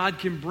 Only God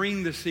can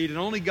bring the seed. And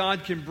only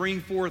God can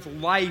bring forth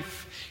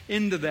life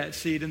into that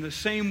seed. In the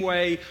same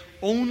way,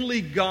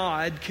 only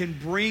God can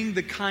bring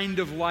the kind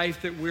of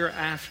life that we're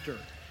after.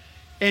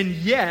 And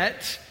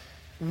yet,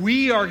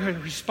 we are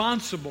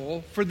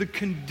responsible for the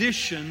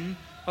condition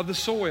of the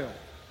soil.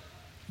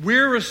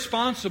 We're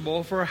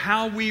responsible for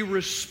how we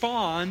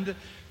respond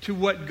to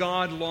what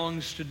God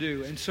longs to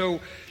do. And so,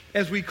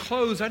 as we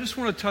close, I just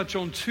want to touch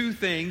on two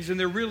things, and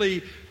they're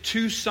really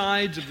two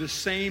sides of the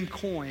same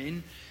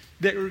coin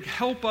that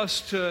help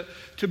us to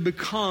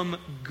become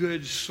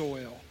good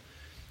soil.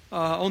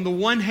 On the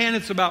one hand,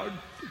 it's about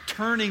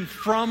turning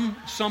from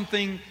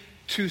something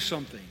to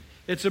something.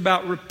 It's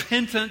about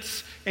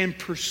repentance and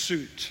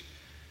pursuit.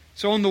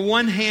 So on the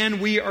one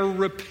hand, we are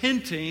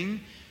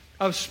repenting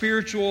of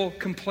spiritual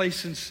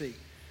complacency.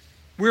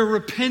 We're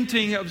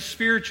repenting of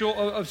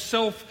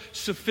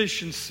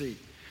self-sufficiency.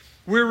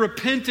 We're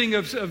repenting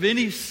of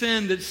any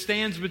sin that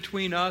stands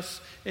between us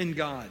and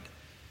God.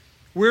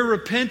 We're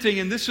repenting,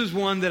 and this is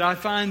one that I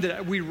find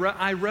that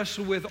I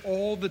wrestle with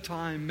all the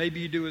time. Maybe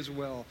you do as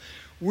well.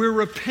 We're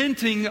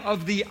repenting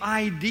of the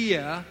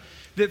idea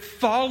that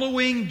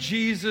following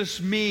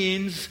Jesus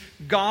means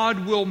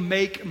God will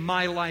make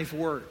my life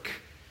work,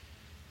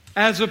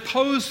 as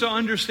opposed to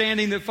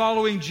understanding that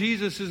following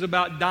Jesus is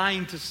about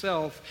dying to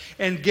self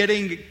and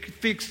getting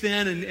fixed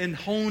in and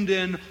honed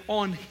in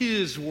on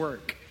His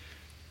work.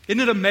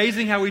 Isn't it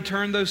amazing how we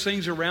turn those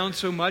things around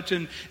so much?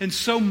 And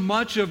so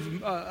much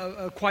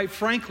of, quite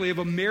frankly, of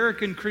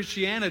American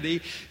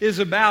Christianity is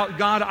about,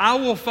 God, I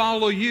will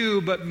follow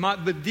you, but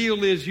the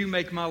deal is you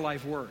make my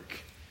life work.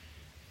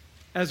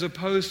 As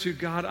opposed to,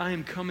 God, I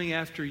am coming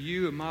after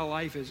you and my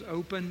life is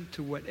open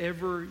to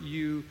whatever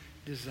you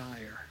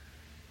desire.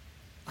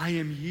 I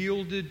am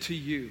yielded to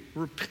you,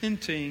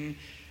 repenting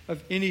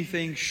of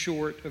anything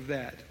short of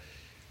that.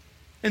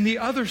 And the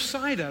other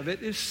side of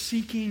it is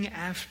seeking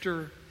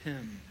after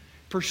Him,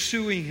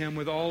 pursuing Him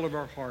with all of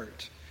our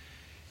heart.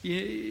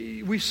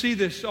 We see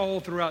this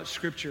all throughout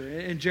Scripture.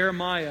 In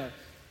Jeremiah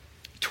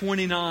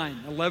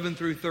 29, 11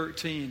 through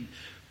 13,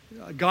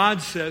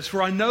 God says,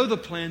 "For I know the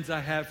plans I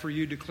have for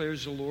you,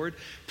 declares the Lord,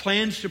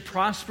 plans to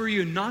prosper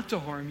you and not to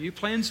harm you,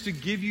 plans to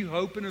give you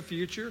hope in a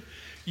future.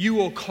 You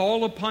will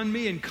call upon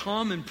me and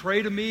come and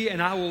pray to me,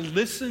 and I will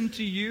listen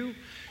to you.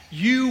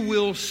 You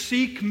will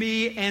seek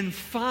me and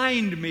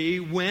find me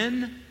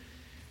when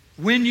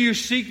you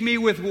seek me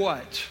with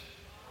what?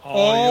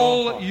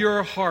 All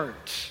your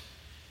heart."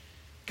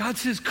 God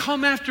says,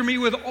 come after me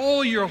with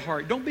all your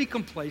heart. Don't be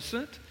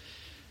complacent.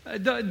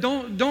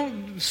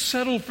 Don't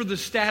settle for the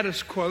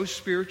status quo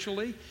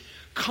spiritually.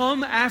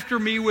 Come after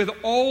me with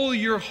all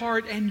your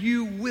heart and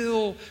you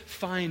will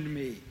find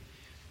me.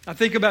 I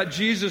think about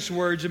Jesus'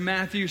 words in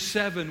Matthew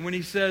 7 when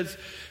He says,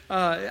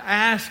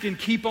 ask and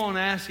keep on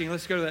asking.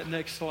 Let's go to that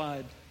next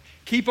slide.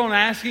 Keep on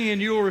asking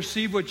and you will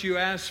receive what you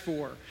ask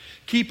for.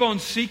 Keep on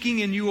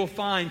seeking and you will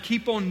find.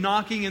 Keep on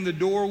knocking and the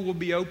door will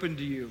be open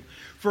to you.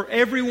 For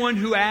everyone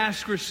who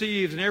asks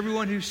receives, and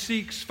everyone who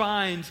seeks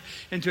finds,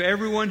 and to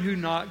everyone who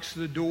knocks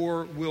the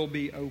door will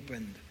be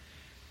opened.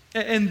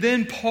 And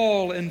then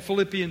Paul in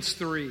Philippians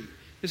 3.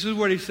 This is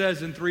what he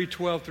says in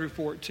 3:12 through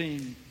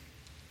 14.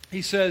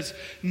 He says,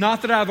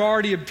 "Not that I've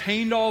already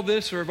obtained all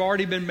this or have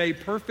already been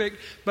made perfect,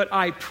 but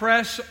I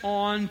press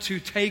on to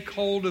take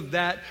hold of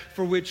that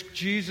for which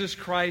Jesus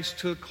Christ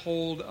took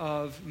hold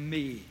of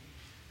me.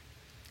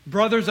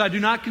 Brothers, I do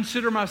not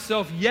consider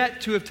myself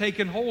yet to have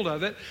taken hold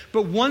of it,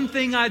 but one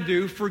thing I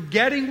do,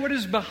 forgetting what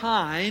is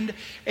behind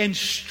and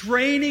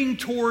straining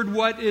toward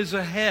what is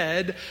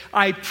ahead,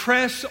 I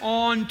press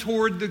on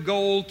toward the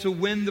goal to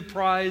win the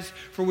prize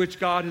for which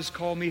God has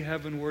called me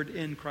heavenward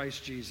in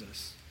Christ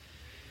Jesus."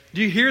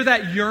 Do you hear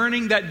that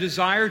yearning, that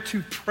desire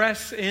to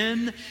press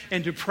in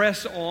and to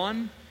press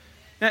on?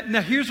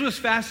 Now here's what's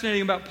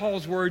fascinating about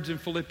Paul's words in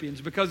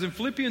Philippians, because in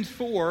Philippians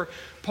 4,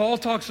 Paul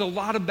talks a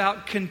lot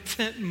about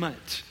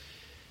contentment.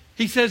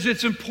 He says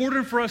it's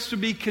important for us to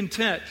be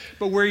content,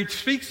 but where he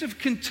speaks of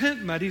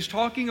contentment, he's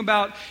talking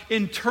about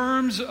in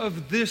terms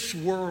of this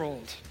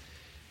world.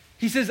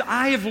 He says,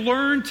 I have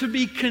learned to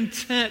be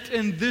content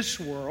in this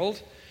world.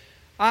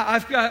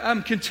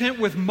 I'm content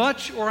with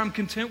much or I'm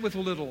content with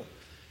little.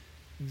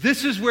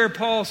 This is where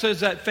Paul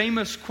says that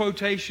famous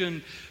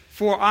quotation,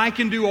 "For I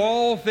can do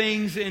all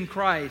things in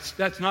Christ."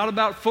 That's not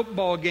about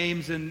football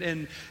games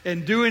and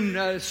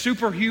doing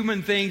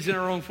superhuman things in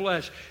our own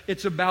flesh.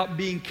 It's about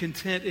being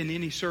content in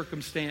any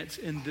circumstance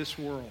in this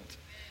world.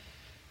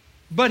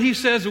 But he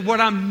says,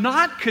 what I'm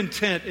not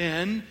content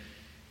in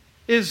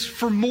is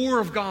for more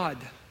of God.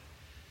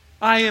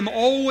 I am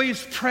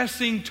always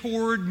pressing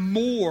toward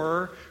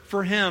more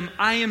for Him.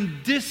 I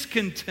am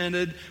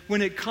discontented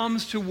when it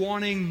comes to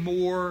wanting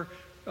more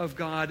of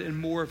God and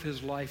more of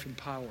His life and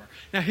power.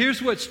 Now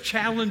here's what's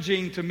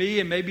challenging to me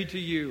and maybe to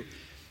you,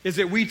 is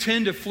that we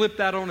tend to flip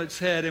that on its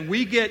head and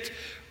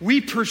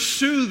we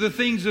pursue the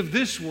things of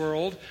this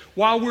world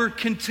while we're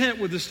content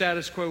with the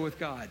status quo with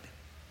God.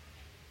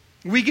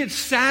 We get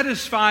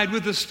satisfied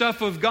with the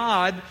stuff of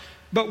God,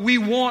 but we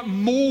want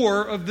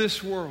more of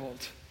this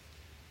world.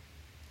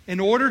 In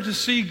order to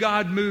see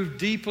God move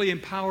deeply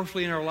and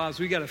powerfully in our lives,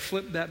 we got to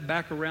flip that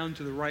back around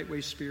to the right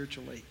way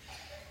spiritually.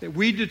 That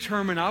we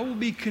determine, I will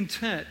be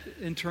content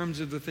in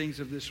terms of the things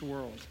of this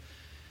world,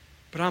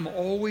 but I'm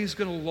always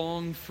going to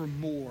long for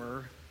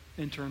more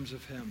in terms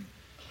of Him.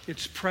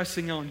 It's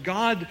pressing on.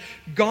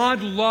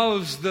 God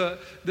loves the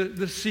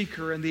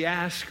seeker and the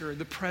asker,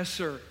 the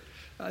presser,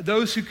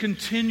 those who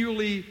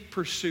continually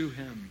pursue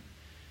Him.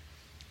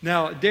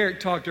 Now,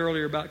 Derek talked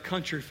earlier about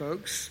country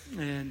folks,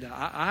 and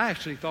I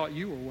actually thought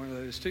you were one of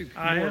those too,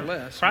 more or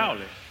less.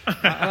 Proudly.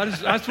 I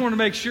just want to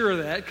make sure of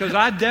that, because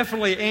I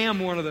definitely am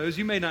one of those.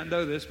 You may not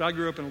know this, but I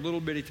grew up in a little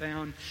bitty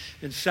town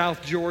in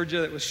South Georgia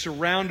that was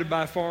surrounded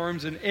by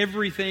farms, and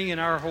everything in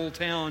our whole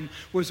town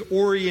was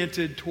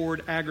oriented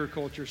toward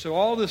agriculture. So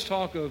all this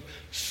talk of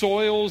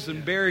soils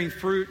and bearing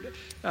fruit,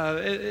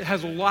 it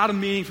has a lot of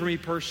meaning for me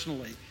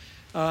personally.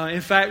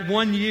 In fact,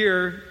 one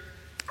year,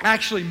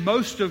 actually,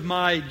 most of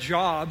my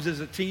jobs as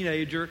a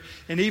teenager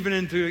and even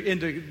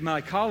into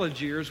my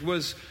college years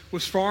was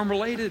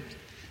farm-related.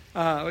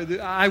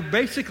 I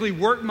basically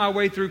worked my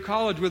way through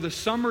college with a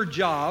summer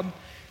job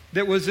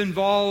that was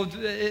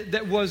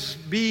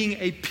being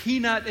a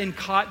peanut and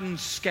cotton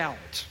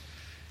scout.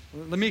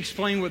 Let me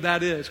explain what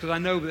that is, because I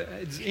know,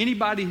 does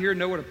anybody here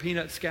know what a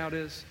peanut scout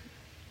is?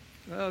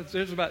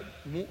 There's about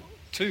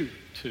two.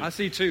 I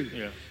see two.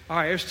 Yeah. All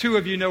right, there's two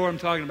of you know what I'm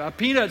talking about. A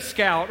peanut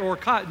scout or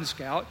cotton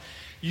scout.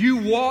 You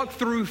walk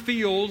through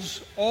fields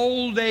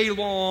all day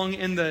long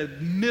in the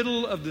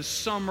middle of the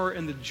summer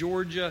in the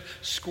Georgia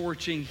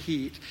scorching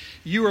heat.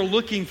 You are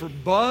looking for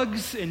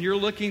bugs and you're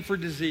looking for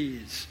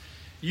disease.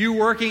 You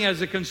working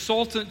as a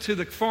consultant to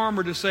the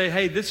farmer to say,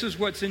 hey, this is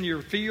what's in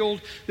your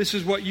field. This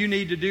is what you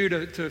need to do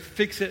to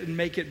fix it and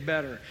make it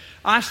better.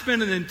 I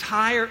spent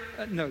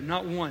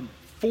an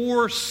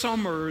 4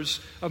 summers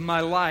of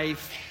my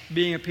life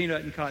being a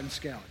peanut and cotton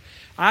scout.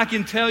 I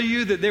can tell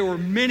you that there were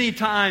many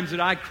times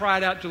that I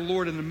cried out to the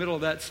Lord in the middle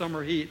of that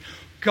summer heat,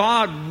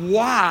 God,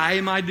 why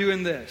am I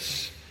doing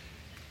this?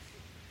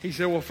 He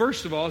said, well,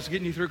 first of all, it's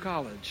getting you through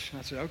college.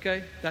 I said,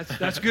 okay,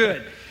 that's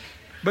good.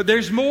 But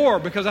there's more,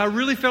 because I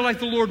really felt like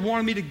the Lord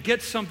wanted me to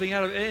get something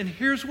out of it. And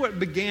here's what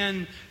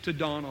began to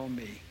dawn on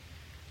me.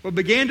 What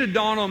began to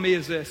dawn on me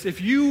is this.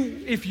 If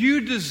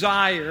you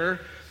desire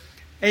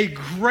a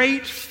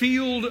great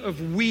field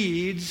of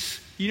weeds,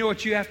 you know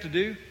what you have to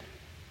do?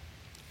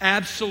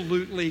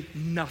 Absolutely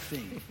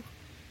nothing.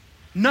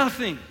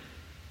 Nothing.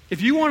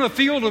 If you want a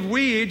field of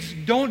weeds,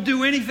 don't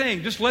do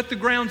anything. Just let the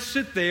ground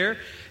sit there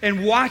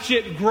and watch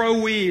it grow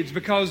weeds,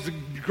 because the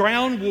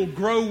ground will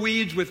grow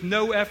weeds with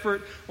no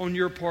effort on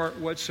your part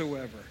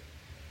whatsoever.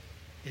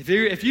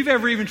 If you've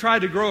ever even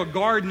tried to grow a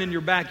garden in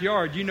your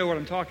backyard, you know what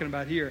I'm talking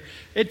about here.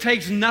 It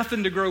takes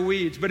nothing to grow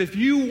weeds. But if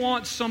you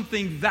want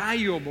something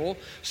valuable,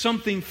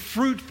 something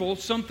fruitful,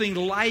 something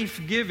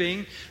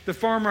life-giving, the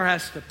farmer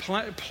has to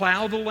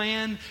plow the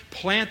land,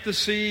 plant the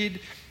seed,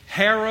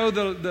 harrow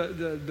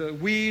the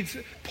weeds,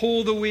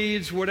 pull the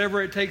weeds,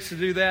 whatever it takes to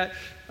do that.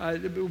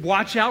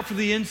 Watch out for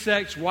the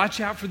insects, watch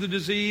out for the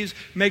disease,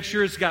 make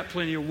sure it's got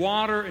plenty of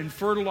water and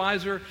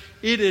fertilizer.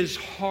 It is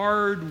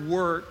hard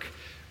work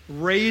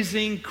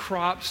raising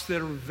crops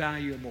that are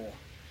valuable.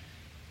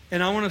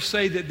 And I want to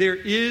say that there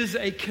is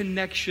a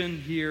connection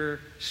here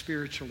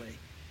spiritually.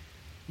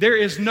 There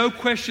is no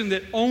question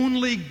that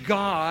only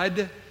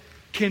God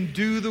can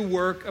do the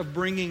work of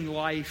bringing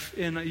life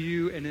in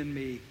you and in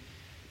me.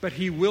 But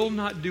He will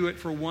not do it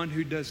for one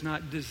who does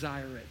not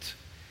desire it.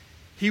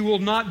 He will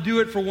not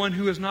do it for one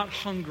who is not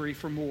hungry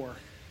for more.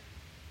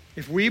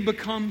 If we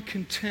become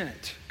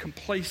content,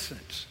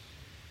 complacent,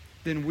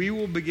 then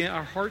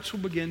our hearts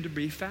will begin to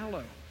be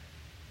fallow.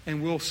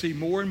 And we'll see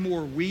more and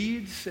more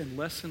weeds and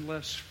less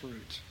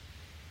fruit.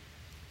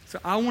 So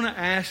I want to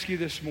ask you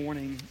this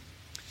morning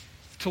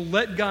to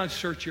let God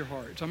search your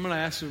hearts. I'm going to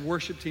ask the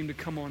worship team to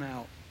come on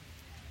out.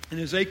 And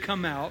as they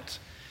come out,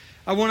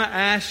 I want to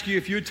ask you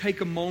if you would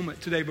take a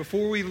moment today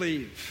before we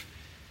leave.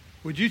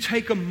 Would you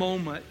take a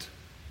moment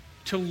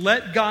to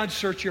let God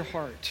search your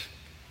heart?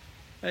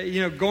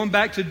 Going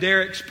back to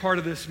Derek's part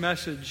of this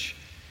message,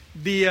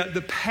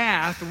 the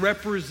path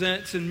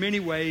represents in many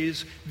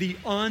ways the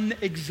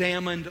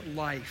unexamined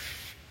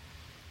life.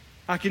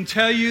 I can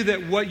tell you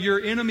that what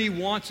your enemy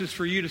wants is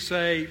for you to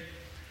say,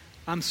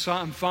 I'm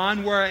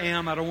fine where I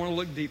am. I don't want to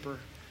look deeper.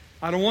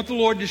 I don't want the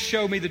Lord to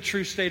show me the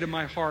true state of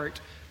my heart.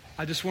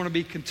 I just want to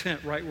be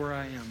content right where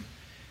I am.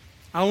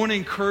 I want to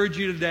encourage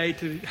you today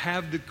to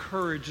have the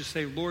courage to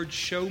say, Lord,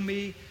 show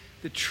me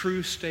the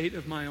true state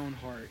of my own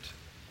heart.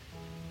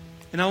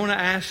 And I want to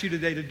ask you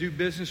today to do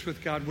business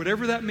with God,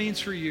 whatever that means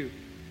for you.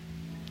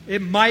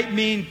 It might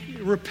mean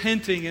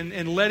repenting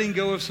and letting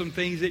go of some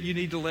things that you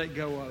need to let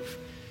go of.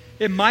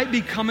 It might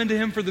be coming to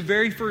Him for the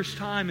very first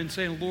time and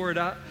saying, Lord,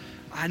 I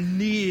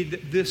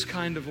need this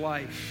kind of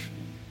life.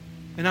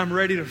 And I'm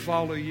ready to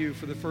follow you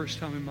for the first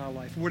time in my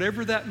life.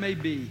 Whatever that may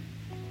be,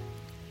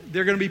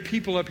 there are going to be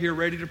people up here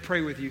ready to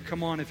pray with you.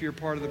 Come on if you're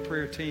part of the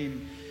prayer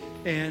team.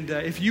 And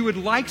if you would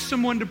like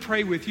someone to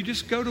pray with you,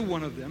 just go to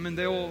one of them and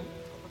they'll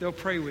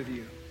pray with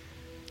you.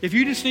 If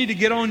you just need to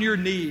get on your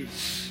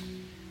knees,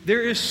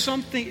 there's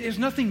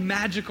nothing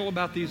magical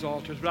about these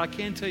altars, but I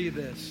can tell you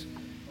this.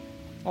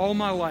 All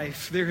my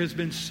life, there has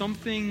been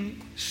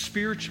something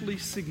spiritually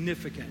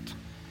significant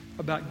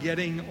about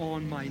getting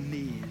on my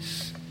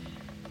knees,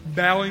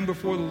 bowing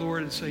before the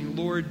Lord and saying,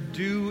 Lord,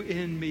 do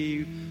in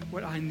me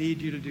what I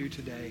need you to do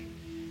today.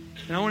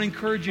 And I want to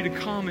encourage you to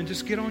come and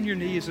just get on your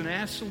knees and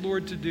ask the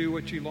Lord to do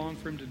what you long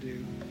for Him to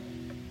do.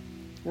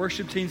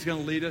 Worship team's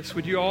going to lead us.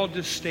 Would you all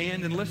just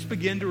stand and let's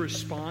begin to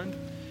respond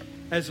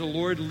as the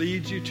Lord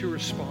leads you to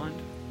respond.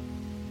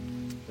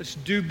 Let's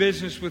do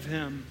business with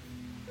Him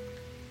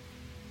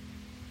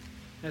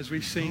as we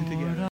sing together.